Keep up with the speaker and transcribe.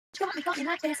got me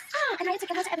like this. And now you're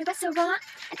taking her to every restaurant.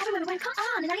 And everywhere we went, come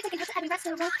on. And now you're taking her to every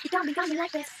restaurant. You got me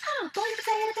like this. Boy, you can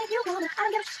say anything you wanna. I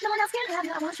don't give a no one else can have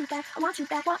you. I want you back. I want you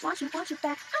back. Want you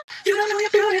back. You don't know you're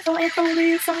beautiful. If only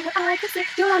you saw what I could see.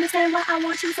 You'll understand why I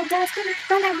want you so desperately.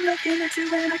 Right now I'm looking at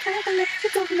you and I can't believe you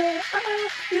don't know.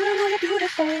 You don't know you're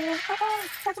beautiful.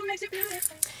 That's what makes you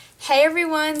beautiful. Hey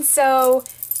everyone, so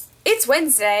it's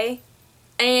Wednesday,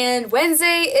 and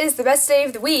Wednesday is the best day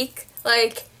of the week.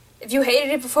 Like, if you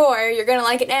hated it before, you're gonna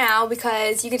like it now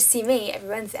because you get to see me every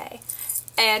Wednesday.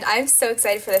 And I'm so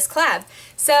excited for this collab.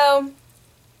 So,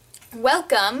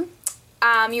 welcome.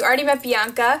 You already met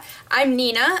Bianca. I'm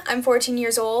Nina. I'm 14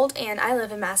 years old, and I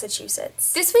live in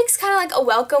Massachusetts. This week's kind of like a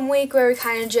welcome week where we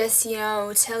kind of just,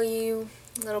 tell you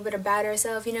a little bit about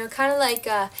ourselves, kind of like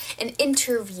an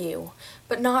interview,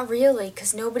 but not really,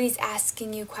 because nobody's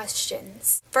asking you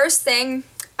questions. First thing,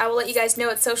 I will let you guys know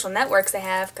what social networks I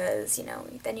have, because,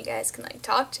 then you guys can, like,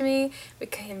 talk to me. We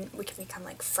can become,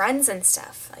 like, friends and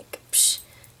stuff. Like,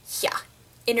 yeah,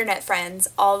 internet friends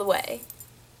all the way.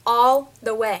 All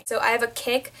the way. So I have a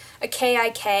Kik, a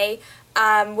K-I-K,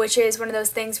 which is one of those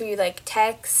things where you, like,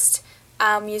 text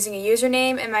using a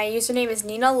username, and my username is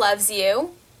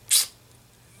ninaluvsyou.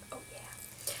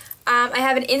 I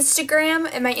have an Instagram,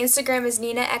 and my Instagram is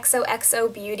Nina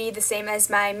XOXO Beauty, the same as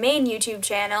my main YouTube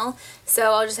channel,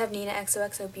 so I'll just have Nina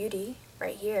XOXO Beauty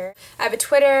right here. I have a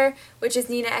Twitter, which is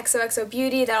Nina XOXO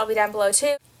Beauty, that'll be down below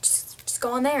too. Just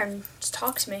go on there and just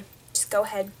talk to me. Just go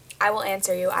ahead. I will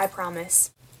answer you, I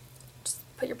promise. Just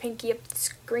put your pinky up the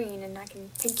screen and I can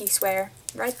pinky swear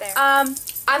right there. I'm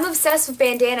obsessed with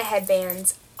bandana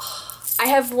headbands. I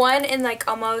have one in like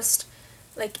almost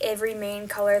like every main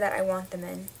color that I want them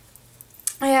in.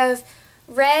 I have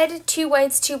red, 2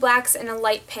 whites, 2 blacks, and a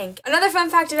light pink. Another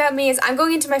fun fact about me is I'm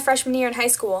going into my freshman year in high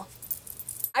school.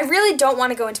 I really don't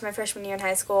want to go into my freshman year in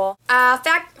high school.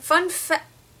 Fun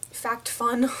fact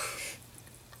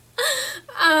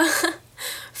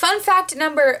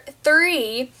number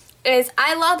 3 is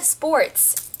I love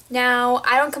sports. Now,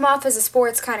 I don't come off as a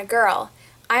sports kind of girl.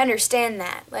 I understand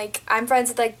that. Like, I'm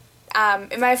friends with, like,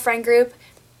 in my friend group,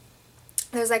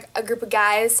 there's like a group of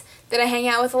guys that I hang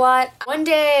out with a lot. One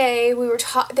day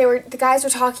the guys were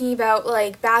talking about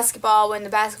like basketball when the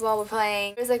basketball were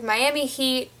playing. It was like Miami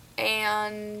Heat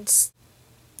and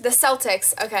the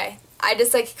Celtics. Okay. I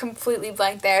just like completely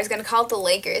blanked there. I was gonna call it the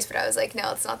Lakers, but I was like,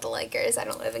 no, it's not the Lakers. I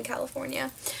don't live in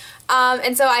California.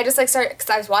 And so I just like started, because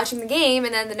I was watching the game,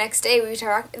 and then the next day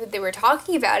they were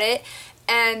talking about it,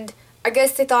 and I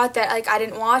guess they thought that, like, I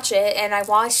didn't watch it, and I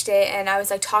watched it, and I was,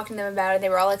 like, talking to them about it, and they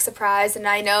were all, like, surprised, and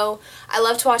I know I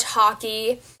love to watch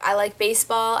hockey. I like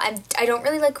baseball, and I don't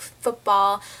really like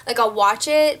football. Like, I'll watch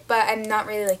it, but I'm not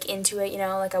really, like, into it,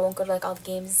 like, I won't go to, like, all the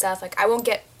games and stuff. Like, I won't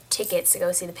get tickets to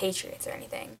go see the Patriots or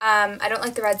anything. I don't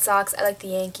like the Red Sox. I like the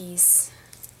Yankees.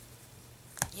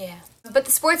 Yeah. But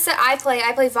the sports that I play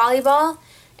volleyball.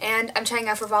 And I'm trying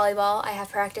out for volleyball. I have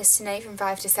practice tonight from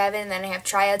 5 to 7, and then I have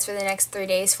tryouts for the next 3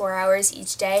 days, 4 hours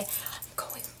each day. I'm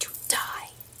going to die.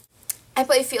 I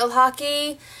play field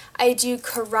hockey, I do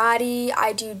karate,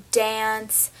 I do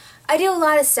dance, I do a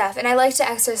lot of stuff, and I like to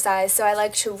exercise, so I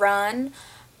like to run,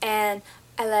 and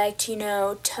I like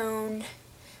to, tone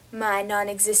my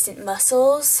non-existent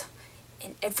muscles,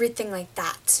 and everything like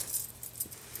that.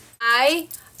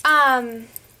 I'm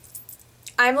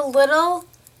a little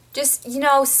just,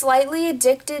 slightly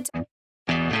addicted to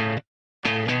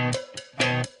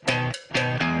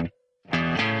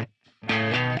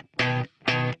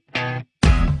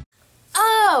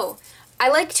Oh! I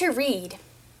like to read.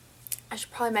 I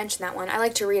should probably mention that one. I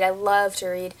like to read. I love to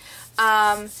read.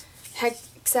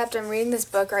 Except I'm reading this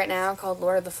book right now called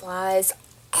Lord of the Flies.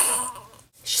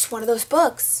 It's just one of those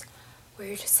books where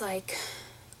you're just like,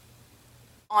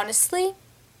 honestly,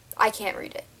 I can't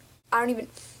read it.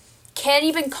 Can't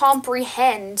even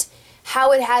comprehend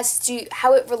how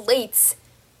it relates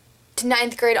to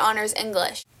 9th grade honors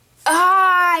English.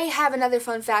 I have another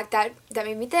fun fact that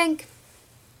made me think,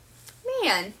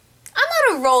 man,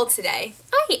 I'm on a roll today.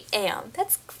 I am.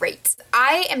 That's great.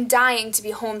 I am dying to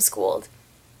be homeschooled.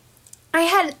 I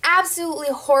had an absolutely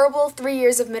horrible 3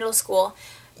 years of middle school.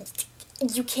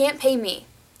 You can't pay me,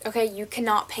 okay? You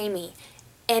cannot pay me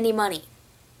any money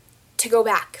to go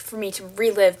back for me to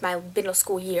relive my middle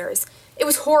school years. It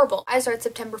was horrible. I started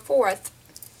September 4th.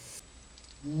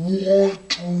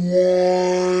 What?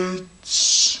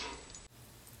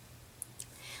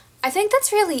 I think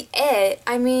that's really it.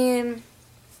 I mean,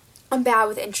 I'm bad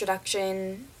with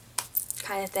introduction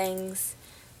kind of things.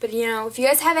 But, if you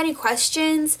guys have any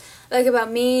questions, like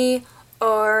about me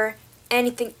or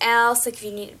anything else, like if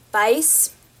you need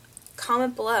advice,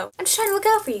 comment below. I'm just trying to look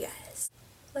out for you guys.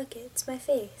 Look, it's my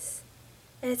face.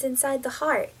 And it's inside the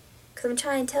heart. Because I'm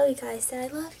trying to tell you guys that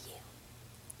I love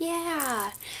you.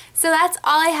 Yeah. So that's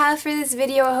all I have for this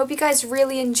video. I hope you guys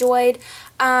really enjoyed.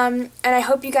 And I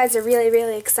hope you guys are really,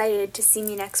 really excited to see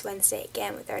me next Wednesday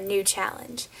again with our new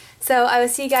challenge. So I will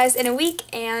see you guys in a week,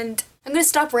 and I'm going to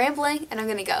stop rambling and I'm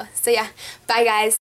going to go. So yeah, bye guys.